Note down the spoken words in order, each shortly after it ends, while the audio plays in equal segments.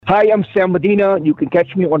Hi, I'm Sam Medina. You can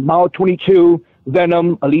catch me on Mile 22,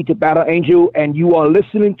 Venom, Elite Battle Angel, and you are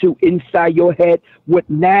listening to Inside Your Head with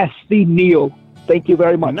Nasty Neil. Thank you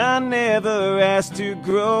very much. And I never asked to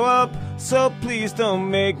grow up, so please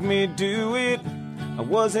don't make me do it. I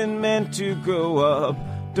wasn't meant to grow up,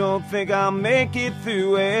 don't think I'll make it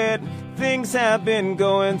through it. Things have been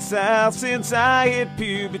going south since I hit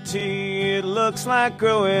puberty. It looks like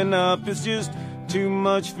growing up is just too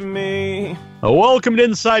much for me. Welcome to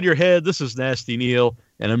Inside Your Head. This is Nasty Neil,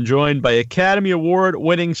 and I'm joined by Academy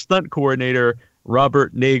Award-winning stunt coordinator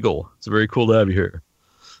Robert Nagel. It's very cool to have you here.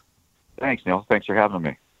 Thanks, Neil. Thanks for having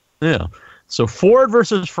me. Yeah. So Ford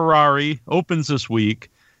versus Ferrari opens this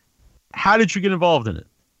week. How did you get involved in it?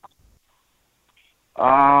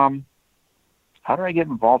 How did I get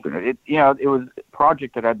involved in it? It was a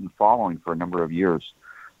project that I'd been following for a number of years.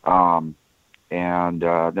 And then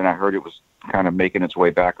I heard it was kind of making its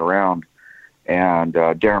way back around. And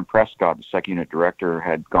Darren Prescott, the second unit director,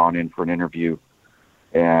 had gone in for an interview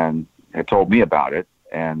and had told me about it.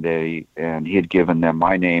 And he had given them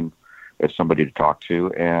my name as somebody to talk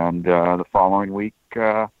to. And the following week,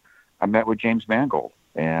 I met with James Mangold,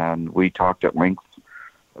 and we talked at length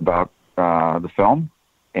about the film,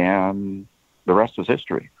 and the rest was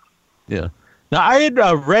history. Yeah. Now, I had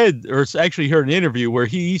read or actually heard an interview where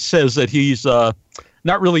he says that he's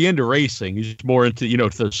not really into racing. He's more into,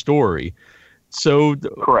 the story. So,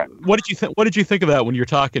 correct. What did you think of that when you're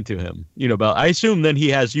talking to him? About, I assume then he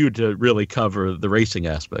has you to really cover the racing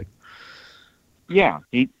aspect. Yeah.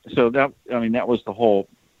 That was the whole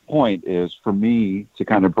point, is for me to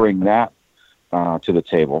kind of bring that to the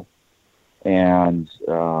table and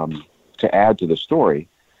to add to the story.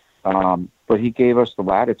 But he gave us the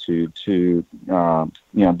latitude to,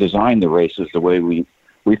 design the races the way we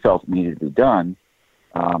felt it needed to be done,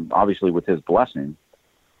 obviously with his blessing.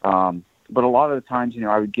 But a lot of the times,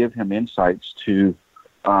 I would give him insights to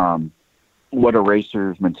what a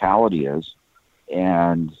racer's mentality is.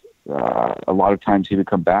 And a lot of times he would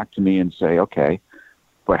come back to me and say, okay,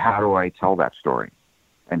 but how do I tell that story?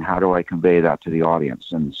 And how do I convey that to the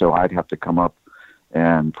audience? And so I'd have to come up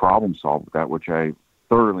and problem solve that, which I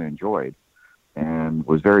thoroughly enjoyed and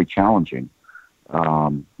was very challenging.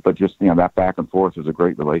 But just, that back and forth was a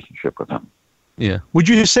great relationship with him. Yeah. Would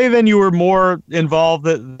you say then you were more involved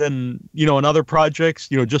than in other projects,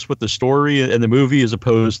 just with the story and the movie as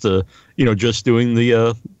opposed to, just doing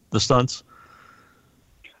the stunts?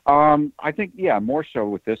 I think, more so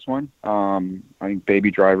with this one. I think Baby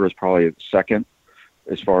Driver is probably second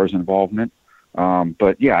as far as involvement.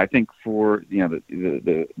 But yeah, I think for,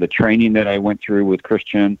 the training that I went through with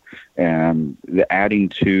Christian and the adding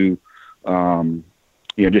to,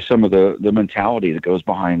 just some of the mentality that goes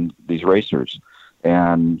behind these racers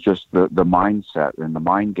and just the mindset and the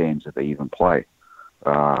mind games that they even play,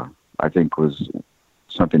 I think was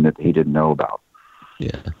something that he didn't know about.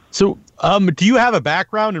 Yeah. So, do you have a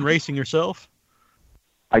background in racing yourself?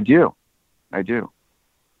 I do. And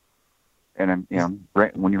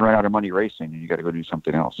when you run out of money racing, you got to go do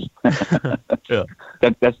something else. Yeah.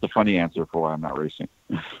 That's the funny answer for why I'm not racing.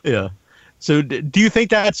 Yeah. So do you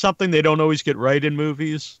think that's something they don't always get right in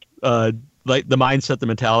movies? Like the mindset, the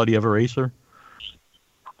mentality of a racer?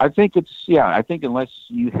 I think I think unless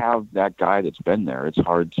you have that guy that's been there, it's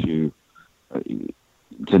hard to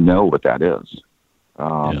know what that is.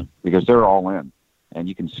 Because they're all in, and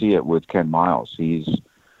you can see it with Ken Miles. He's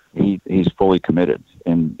fully committed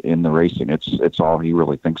in the racing. It's all he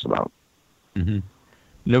really thinks about. Mm-hmm.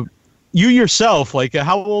 You yourself,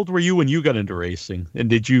 how old were you when you got into racing?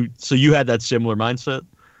 And so you had that similar mindset?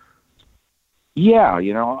 Yeah,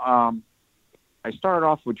 I started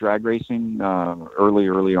off with drag racing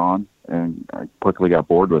early on, and I quickly got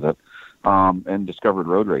bored with it, and discovered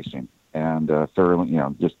road racing, and thoroughly,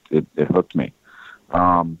 it hooked me.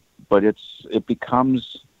 But it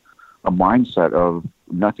becomes a mindset of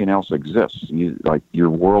nothing else exists. Your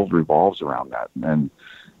world revolves around that, and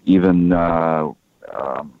even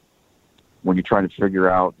when you're trying to figure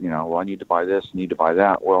out, I need to buy this, need to buy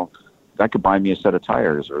that. Well, that could buy me a set of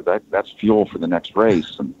tires, or that's fuel for the next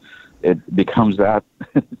race, and it becomes that.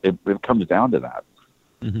 it comes down to that.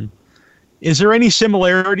 Mm-hmm. Is there any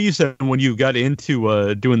similarities when you got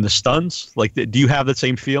into doing the stunts? Do you have the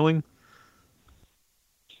same feeling?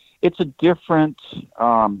 It's a different.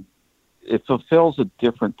 It fulfills a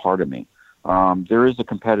different part of me. There is a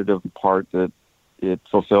competitive part that it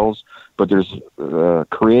fulfills, but there's a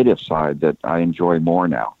creative side that I enjoy more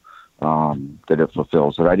now, that it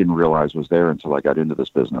fulfills, that I didn't realize was there until I got into this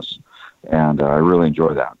business. And I really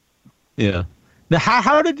enjoy that. Yeah. Now,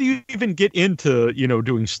 how did you even get into,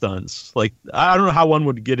 doing stunts? I don't know how one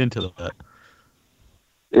would get into that.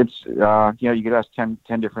 It's you could ask 10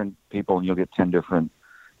 different people and you'll get 10 different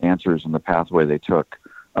answers in the pathway they took.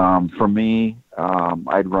 For me,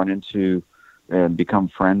 I'd run into and become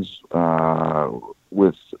friends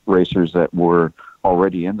with racers that were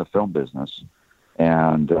already in the film business,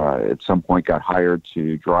 and at some point got hired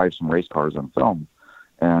to drive some race cars on film,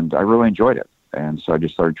 and I really enjoyed it. And so I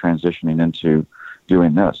just started transitioning into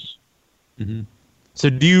doing this. Mm-hmm. So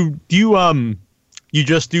do you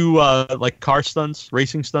just do like car stunts,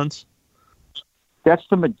 racing stunts? That's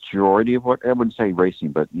the majority of what I wouldn't say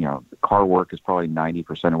racing, but car work is probably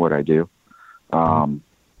 90% of what I do.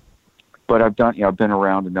 But I've done, I've been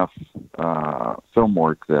around enough film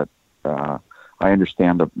work that I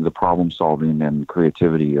understand the problem solving and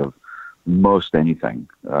creativity of most anything.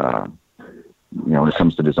 When it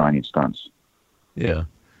comes to designing stunts. Yeah.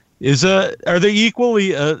 Are they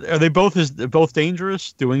equally? Are they both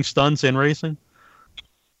dangerous, doing stunts and racing?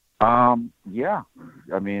 Yeah.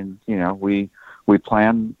 I mean, we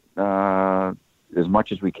plan as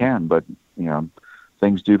much as we can, but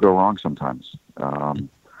things do go wrong sometimes.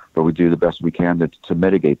 But we do the best we can to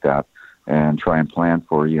mitigate that and try and plan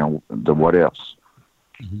for the what ifs.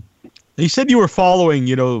 Mm-hmm. You said you were following,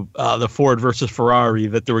 the Ford versus Ferrari,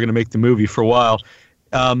 that they were going to make the movie for a while.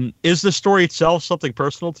 Is the story itself something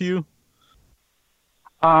personal to you?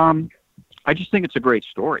 I just think it's a great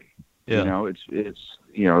story. Yeah.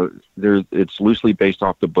 It's loosely based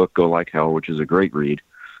off the book Go Like Hell, which is a great read.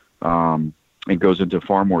 It goes into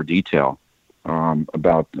far more detail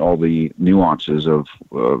about all the nuances of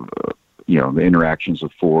the interactions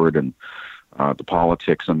with Ford and the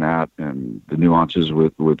politics on that, and the nuances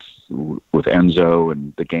with Enzo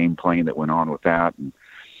and the game playing that went on with that. And,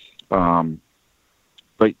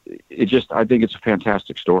 but I think it's a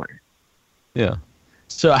fantastic story. Yeah.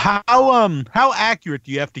 So how accurate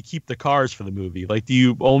do you have to keep the cars for the movie? Like, do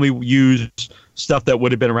you only use stuff that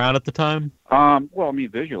would have been around at the time? Well, I mean,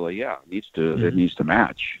 visually, yeah, it needs to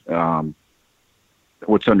match.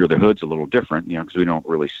 What's under the hood's a little different, because we don't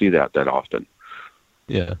really see that often.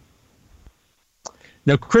 Yeah.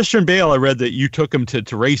 Now, Christian Bale, I read that you took him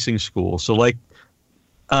to racing school. So,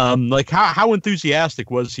 how enthusiastic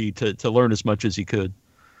was he to learn as much as he could?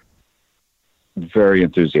 Very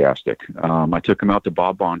enthusiastic. I took him out to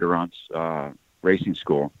Bob Bondurant's racing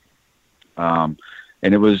school, and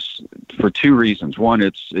it was for two reasons. One,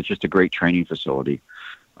 it's just a great training facility,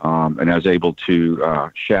 and I was able to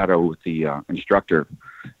shadow with the instructor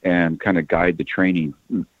and kind of guide the training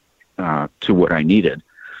to what I needed.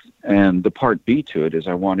 And the part B to it is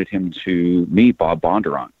I wanted him to meet Bob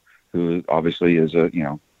Bondurant, who obviously is a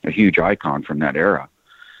huge icon from that era.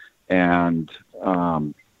 And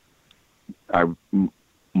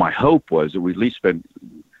my hope was that we'd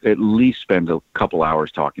at least spend a couple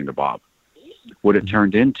hours talking to Bob. What it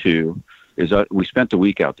turned into is we spent the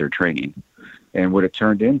week out there training, and what it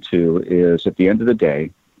turned into is at the end of the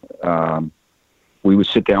day, we would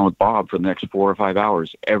sit down with Bob for the next 4 or 5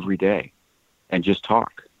 hours every day and just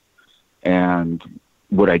talk. And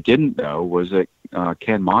what I didn't know was that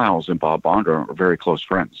Ken Miles and Bob Bondurant are very close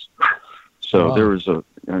friends. So wow. There was the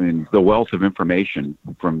wealth of information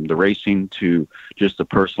from the racing to just the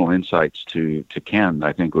personal insights to Ken,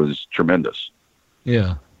 I think, was tremendous.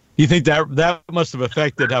 Yeah. You think that must have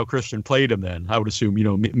affected how Christian played him then? I would assume,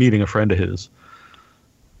 meeting a friend of his.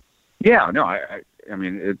 Yeah, no,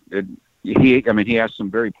 he asked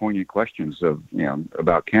some very poignant questions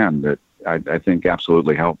about Ken that I think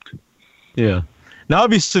absolutely helped. Yeah. Now,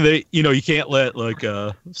 obviously, you can't let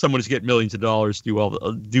someone who's getting millions of dollars do a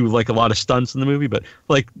lot of stunts in the movie. But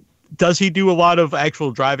does he do a lot of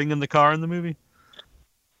actual driving in the car in the movie?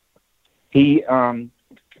 He,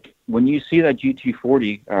 when you see that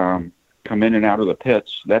GT40 come in and out of the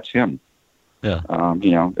pits, that's him. Yeah.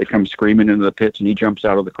 It comes screaming into the pits and he jumps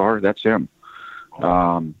out of the car. That's him.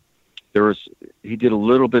 He did a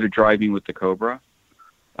little bit of driving with the Cobra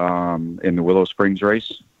in the Willow Springs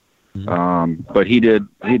race. Mm-hmm. But he did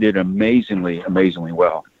amazingly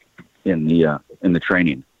well in the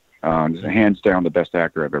training. Hands down the best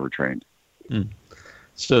actor I've ever trained. Mm.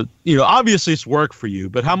 So, obviously it's work for you,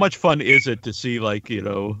 but how much fun is it to see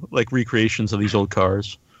recreations of these old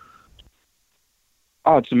cars?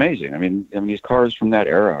 Oh, it's amazing. I mean these cars from that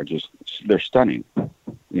era are they're stunning.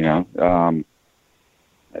 You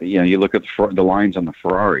look at the lines on the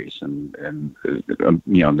Ferraris and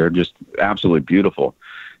they're just absolutely beautiful.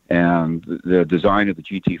 And the design of the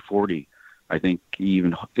GT40, I think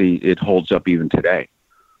it holds up even today.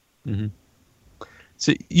 Mm-hmm.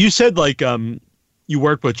 So you said you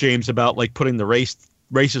worked with James about putting the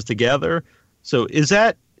races together. So is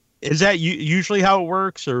that usually how it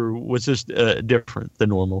works, or was this different than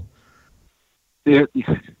normal? it,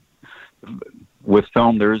 with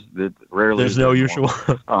film, there's rarely There's no usual.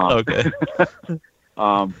 Okay.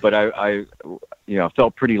 But I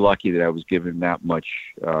felt pretty lucky that I was given that much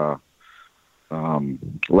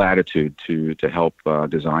latitude to help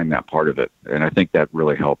design that part of it, and I think that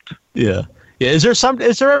really helped. Yeah. Yeah. Is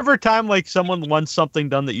there ever a time like someone wants something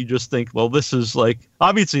done that you just think, well, this is like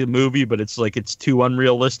obviously a movie, but it's like it's too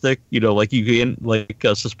unrealistic, like you can like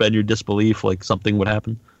suspend your disbelief, like something would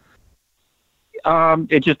happen?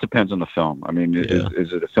 It just depends on the film. I mean,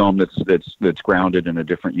 is it a film that's grounded in a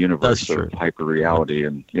different universe of hyper reality?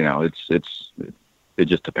 And it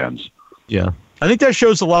just depends. Yeah, I think that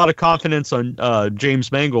shows a lot of confidence on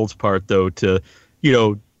James Mangold's part, though, to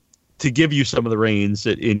give you some of the reins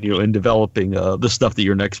in developing the stuff that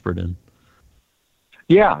you're an expert in.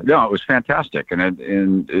 Yeah, no, it was fantastic, and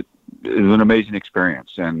it was an amazing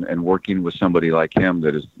experience, and working with somebody like him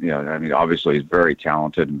that is, obviously he's very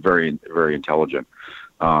talented and very, very intelligent.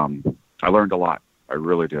 I learned a lot. I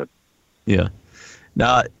really did. Yeah.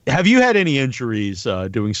 Now, have you had any injuries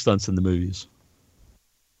doing stunts in the movies?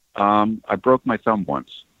 I broke my thumb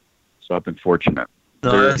once, so I've been fortunate.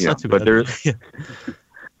 No, that's not too bad. But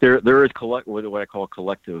there is what I call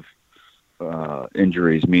collective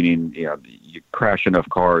injuries, meaning you crash enough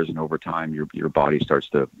cars, and over time your body starts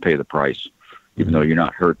to pay the price, even though you're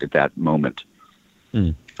not hurt at that moment.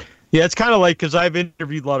 Mm. Yeah, it's kind of like, because I've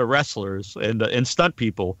interviewed a lot of wrestlers and stunt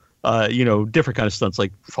people, different kind of stunts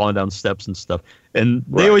like falling down steps and stuff, and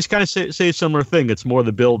they always kind of say a similar thing. It's more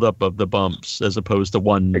the buildup of the bumps as opposed to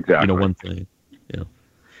one one thing. Yeah.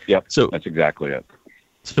 Yep. So that's exactly it.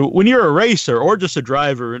 So when you're a racer or just a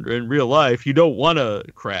driver in real life, you don't want to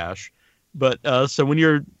crash. But so when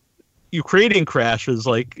you're creating crashes,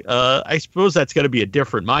 like I suppose that's got to be a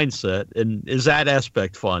different mindset. And is that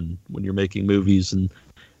aspect fun when you're making movies and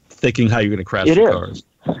thinking how you're going to crash the cars?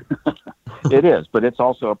 It is, but it's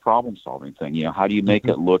also a problem-solving thing. How do you make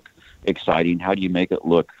it look exciting? How do you make it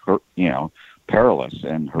look, perilous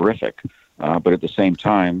and horrific, but at the same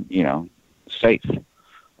time, safe?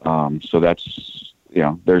 So that's,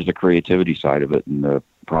 there's the creativity side of it and the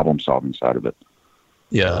problem-solving side of it.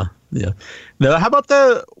 Yeah, yeah. Now, how about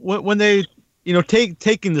when they,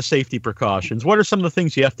 taking the safety precautions? What are some of the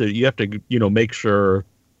things you have to make sure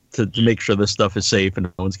to make sure this stuff is safe and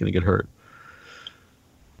no one's going to get hurt?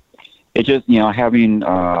 It's just having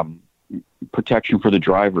protection for the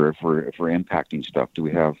driver if we're impacting stuff. Do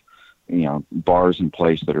we have bars in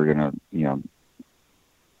place that are going to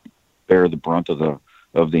bear the brunt of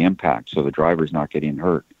the impact, so the driver's not getting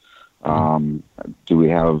hurt? Do we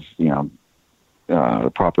have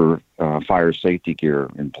the proper fire safety gear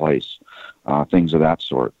in place? Things of that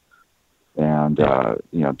sort. And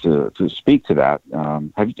to speak to that,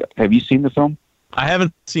 have you seen the film? I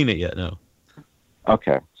haven't seen it yet. No.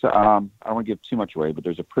 Okay, so I don't want to give too much away, but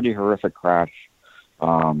there's a pretty horrific crash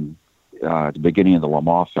at the beginning of the Le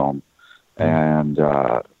Mans film, and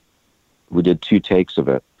we did 2 takes of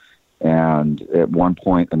it. And at one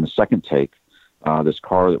point in the second take, this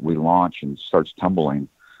car that we launch and starts tumbling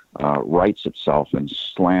rights itself and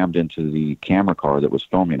slammed into the camera car that was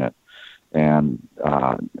filming it. And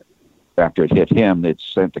after it hit him, it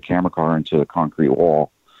sent the camera car into a concrete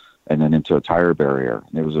wall and then into a tire barrier.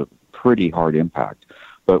 And it was a pretty hard impact.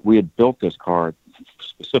 But we had built this car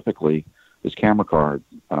specifically, this camera car,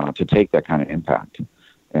 to take that kind of impact.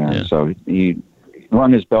 And so he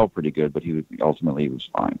rung his bell pretty good, but he ultimately was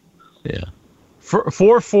fine. Yeah.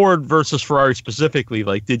 For Ford versus Ferrari specifically,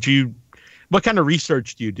 like, what kind of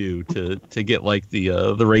research do you do to get like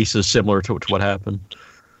the races similar to what happened?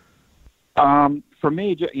 For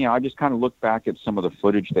me, I just kind of looked back at some of the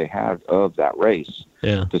footage they had of that race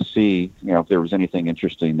to see, if there was anything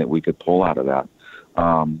interesting that we could pull out of that.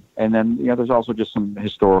 And then, there's also just some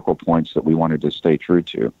historical points that we wanted to stay true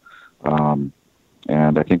to.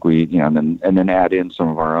 And I think we, and then add in some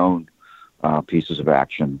of our own pieces of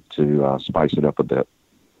action to spice it up a bit.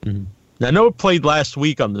 Mm-hmm. Now, I know it played last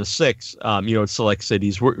week on the 6th, at Select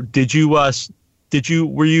Cities. Were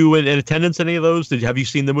you in attendance at any of those? Have you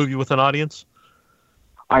seen the movie with an audience?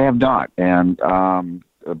 I have not, and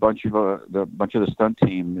a bunch of the stunt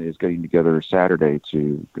team is getting together Saturday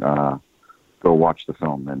to go watch the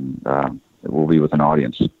film, and it will be with an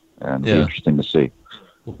audience, and it'll be interesting to see.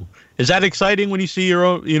 Is that exciting when you see your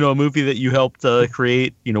own, a movie that you helped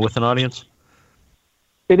create, with an audience?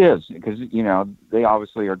 It is, because they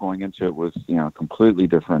obviously are going into it with completely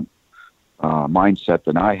different mindset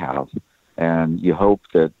than I have, and you hope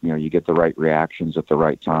that you get the right reactions at the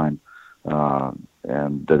right time.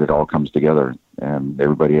 And that it all comes together, and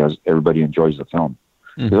everybody enjoys the film.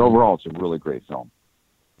 Because overall, it's a really great film.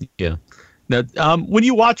 Yeah. Now, when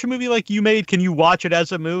you watch a movie like You Made, can you watch it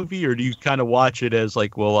as a movie, or do you kind of watch it as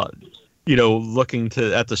like, well, looking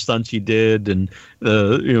at the stunts you did and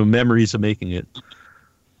the memories of making it?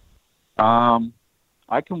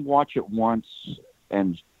 I can watch it once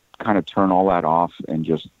and kind of turn all that off and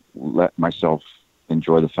just let myself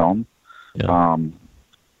enjoy the film. Yeah.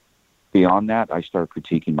 Beyond that, I start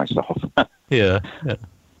critiquing myself. Yeah.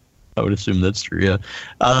 I would assume that's true,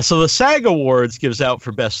 yeah. So the SAG Awards gives out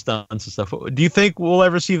for best stunts and stuff. Do you think we'll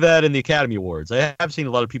ever see that in the Academy Awards? I have seen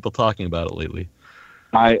a lot of people talking about it lately.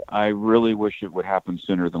 I really wish it would happen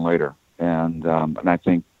sooner than later. And I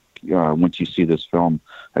think once you see this film,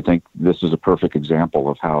 I think this is a perfect example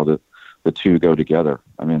of how the two go together.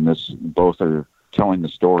 I mean, both are telling the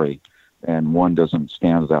story, and one doesn't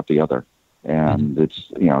stand without the other. And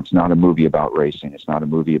it's not a movie about racing. It's not a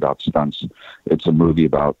movie about stunts. It's a movie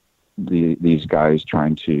about these guys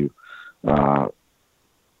trying to, as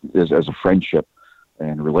a friendship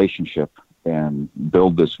and relationship, and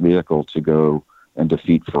build this vehicle to go and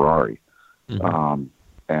defeat Ferrari. Mm-hmm.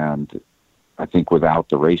 And I think without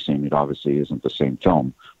the racing, it obviously isn't the same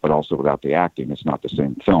film, but also without the acting, it's not the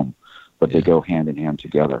same film, but they go hand in hand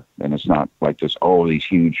together. And it's not like this, these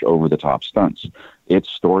huge over-the-top stunts. It's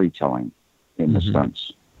storytelling in the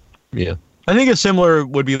stunts. Yeah. I think a similar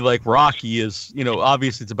would be like Rocky is,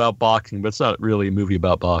 obviously it's about boxing, but it's not really a movie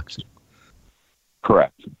about boxing.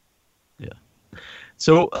 Correct. Yeah.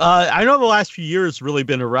 So I know the last few years really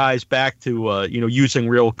been a rise back to, using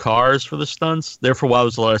real cars for the stunts. There for a while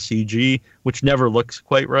was a lot of CG, which never looks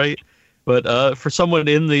quite right. But for someone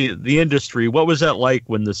in the industry, what was that like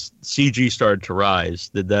when the CG started to rise?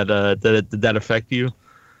 Did that affect you?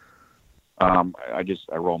 I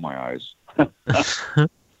roll my eyes.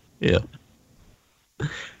 Yeah.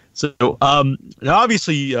 So now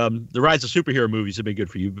obviously the rise of superhero movies have been good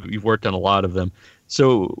for you. You've worked on a lot of them.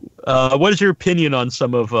 So what is your opinion on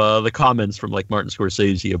some of the comments from like Martin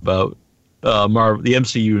Scorsese about Marvel, the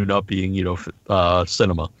MCU not being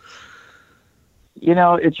cinema?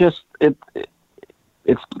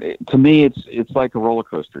 It's to me it's like a roller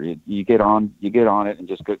coaster. You get on it and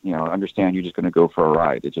just go, understand you're just going to go for a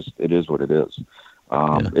ride. It is what it is.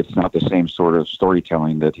 It's not the same sort of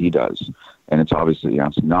storytelling that he does, and it's obviously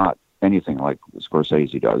it's not anything like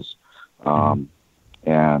Scorsese does.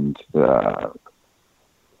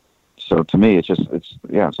 So to me, it's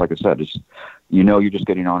like I said, you're just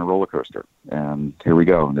getting on a roller coaster, and here we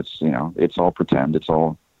go, and it's all pretend. It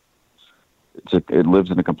lives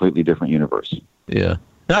in a completely different universe. Yeah,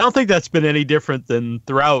 I don't think that's been any different than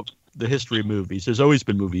throughout the history of movies. There's always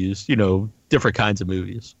been movies, different kinds of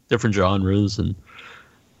movies, different genres, and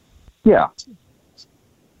yeah.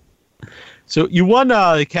 So you won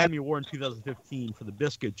the Academy Award in 2015 for The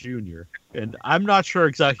Biscuit Jr., and I'm not sure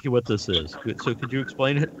exactly what this is. So could you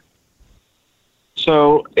explain it?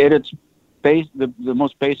 So the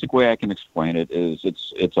most basic way I can explain it is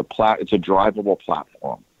it's a drivable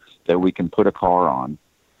platform that we can put a car on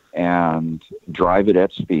and drive it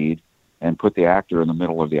at speed and put the actor in the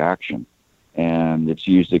middle of the action. And it's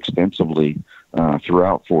used extensively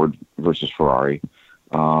throughout Ford versus Ferrari,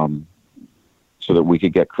 so that we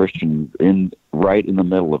could get Christian right in the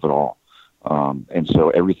middle of it all. And so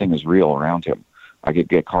everything is real around him. I could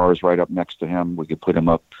get cars right up next to him. We could put him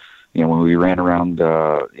up, when we ran around,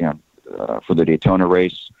 for the Daytona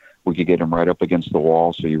race, we could get him right up against the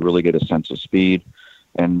wall. So you really get a sense of speed.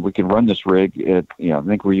 And we could run this rig at, I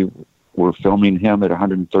think we're filming him at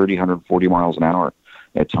 130, 140 miles an hour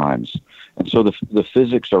at times. And so the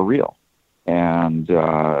physics are real. And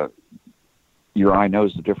your eye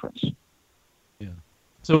knows the difference. Yeah.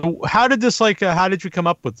 So how did you come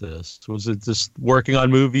up with this? Was it just working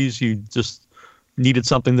on movies? You just needed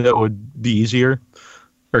something that would be easier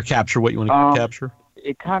or capture what you want to capture?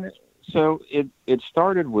 It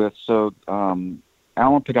started with,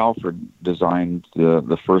 Alan Pedalford designed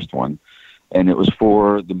the first one, and it was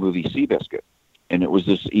for the movie Seabiscuit. And it was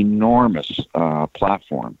this enormous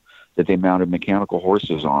platform that they mounted mechanical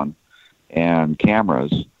horses on and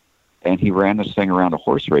cameras, and he ran this thing around a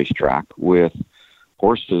horse race track with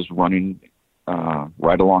horses running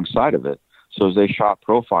right alongside of it. So as they shot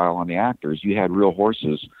profile on the actors, you had real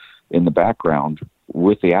horses in the background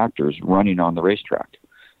with the actors running on the racetrack.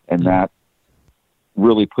 And that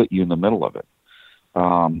really put you in the middle of it.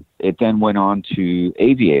 It then went on to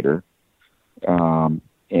Aviator, and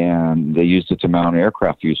they used it to mount an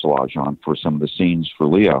aircraft fuselage on for some of the scenes for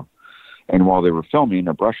Leo. And while they were filming,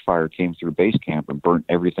 a brush fire came through base camp and burnt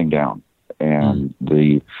everything down. And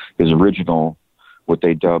his original, what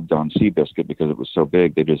they dubbed on Seabiscuit, because it was so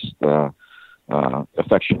big, they just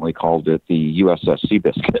affectionately called it the USS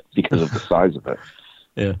Seabiscuit because of the size of it.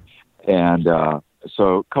 Yeah. And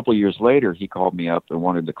so a couple of years later, he called me up and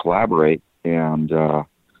wanted to collaborate and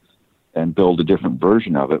build a different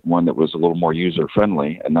version of it, one that was a little more user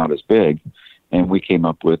friendly and not as big. And we came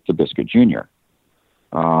up with the Biscuit Jr.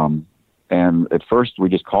 And at first we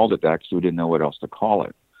just called it that because we didn't know what else to call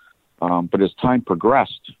it. But as time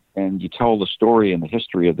progressed and you tell the story and the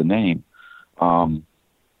history of the name,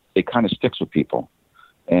 it kind of sticks with people.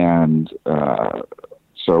 And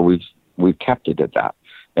so we've kept it at that.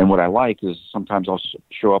 And what I like is sometimes I'll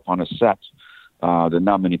show up on a set that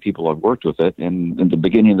not many people have worked with it. And in the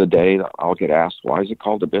beginning of the day, I'll get asked, why is it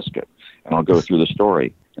called a biscuit? And I'll go through the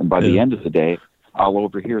story. And by the end of the day, I'll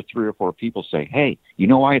overhear 3 or 4 people say, hey, you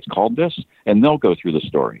know why it's called this? And they'll go through the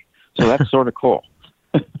story. So that's sort of cool.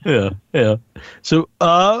 Yeah. So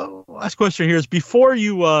last question here is, before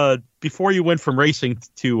you went from racing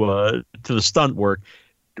to the stunt work,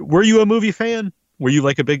 were you a movie fan? Were you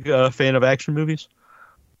like a big fan of action movies?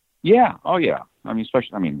 Yeah. Oh, yeah.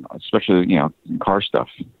 Especially, car stuff.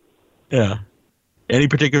 Yeah. Any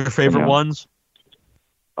particular favorite ones?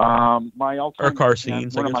 My all-time, or car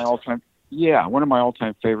scenes. One of my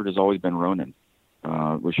all-time favorite has always been Ronin.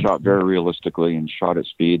 It was shot very realistically and shot at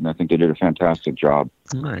speed, and I think they did a fantastic job.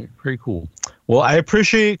 All right, very cool. Well, I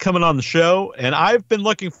appreciate coming on the show, and I've been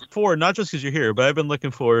looking forward, not just because you're here, but I've been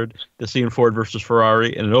looking forward to seeing Ford versus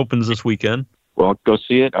Ferrari, and it opens this weekend. Well, go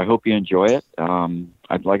see it. I hope you enjoy it.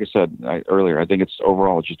 Like I said earlier, I think it's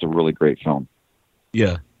overall just a really great film.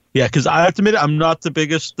 Yeah, because I have to admit, I'm not the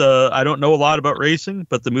biggest, I don't know a lot about racing,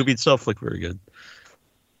 but the movie itself looked very good.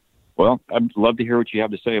 Well, I'd love to hear what you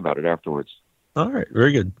have to say about it afterwards. All right,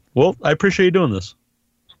 very good. Well, I appreciate you doing this.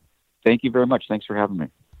 Thank you very much. Thanks for having me.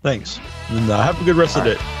 Thanks. And have a good rest of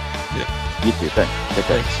the day. Yeah. You too. Thanks. Take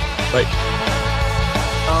care. Thanks. Bye.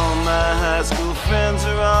 All my high school friends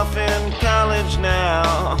are off in college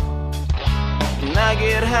now, and I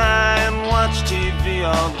get high and watch TV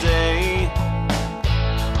all day.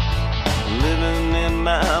 Living in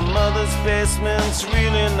my mother's basement's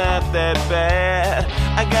really not that bad.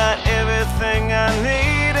 I got everything I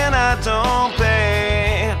need and I don't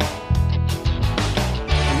pay.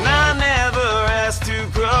 And I never asked to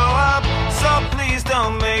grow up, so please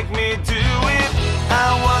don't make me do it.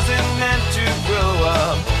 I wasn't meant to grow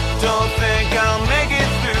up, don't think I'll make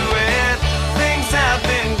it through it. Things have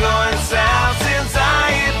been going south since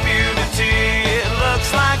I hit puberty. It looks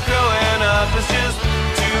like growing up is just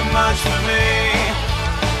too much for me.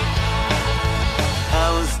 I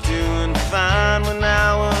was doing fine when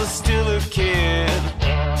I was still a kid,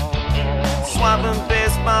 swapping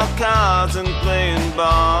baseball cards and playing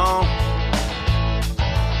ball.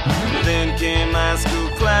 Then came high school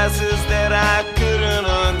classes that I couldn't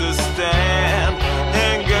understand,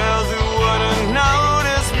 and girls who wouldn't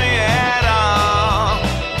notice me at all.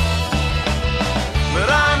 But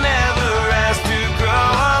I never asked to grow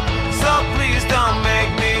up, so please don't make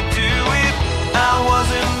me do it. I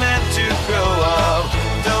wasn't meant to grow up,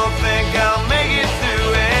 don't think I'll make it through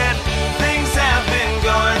it. Things have been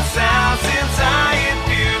going south since I hit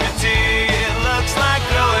puberty. It looks like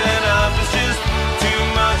growing up is just too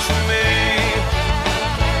much for me.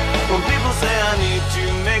 When people say I need to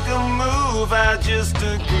make a move, I just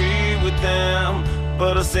agree with them,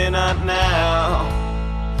 but I say not now.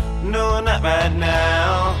 No, not right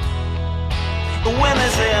now. When they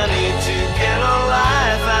say I need to get a life,